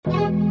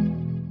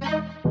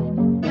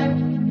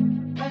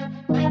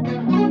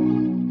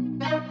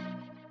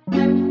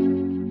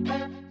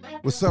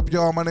What's up,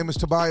 y'all? My name is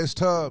Tobias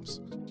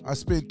Tubbs. I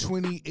spent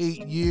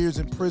 28 years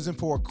in prison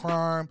for a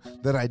crime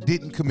that I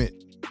didn't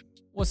commit.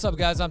 What's up,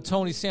 guys? I'm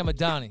Tony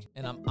Samadani,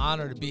 and I'm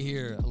honored to be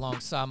here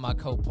alongside my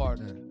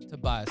co-partner,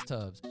 Tobias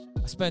Tubbs.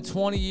 I spent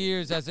 20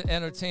 years as an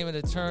entertainment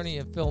attorney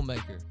and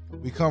filmmaker.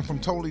 We come from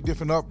totally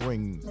different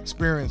upbringings,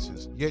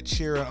 experiences, yet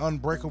share an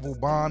unbreakable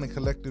bond and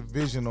collective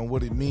vision on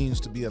what it means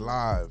to be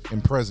alive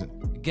and present.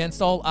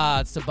 Against all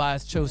odds,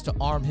 Tobias chose to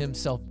arm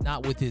himself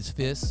not with his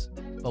fists,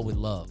 but with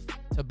love.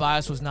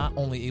 Tobias was not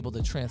only able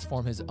to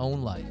transform his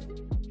own life,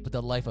 but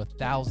the life of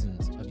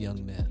thousands of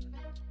young men.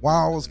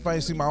 While I was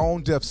facing my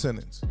own death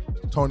sentence,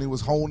 Tony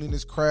was honing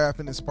his craft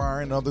and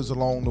inspiring others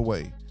along the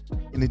way.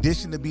 In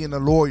addition to being a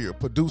lawyer,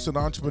 producer, and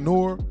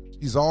entrepreneur,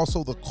 he's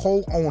also the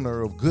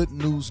co-owner of Good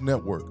News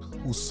Network,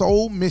 whose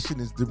sole mission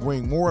is to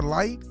bring more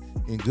light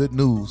and good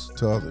news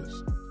to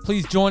others.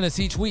 Please join us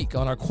each week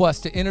on our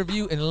quest to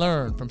interview and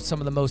learn from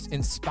some of the most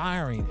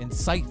inspiring,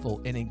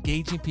 insightful, and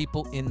engaging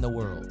people in the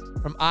world.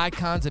 From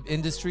icons of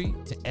industry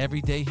to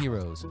everyday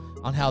heroes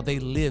on how they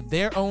live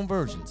their own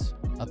versions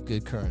of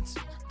good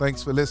currency.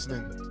 Thanks for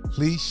listening.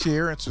 Please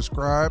share and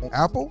subscribe on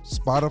Apple,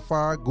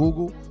 Spotify,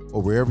 Google,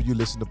 or wherever you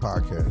listen to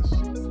podcasts.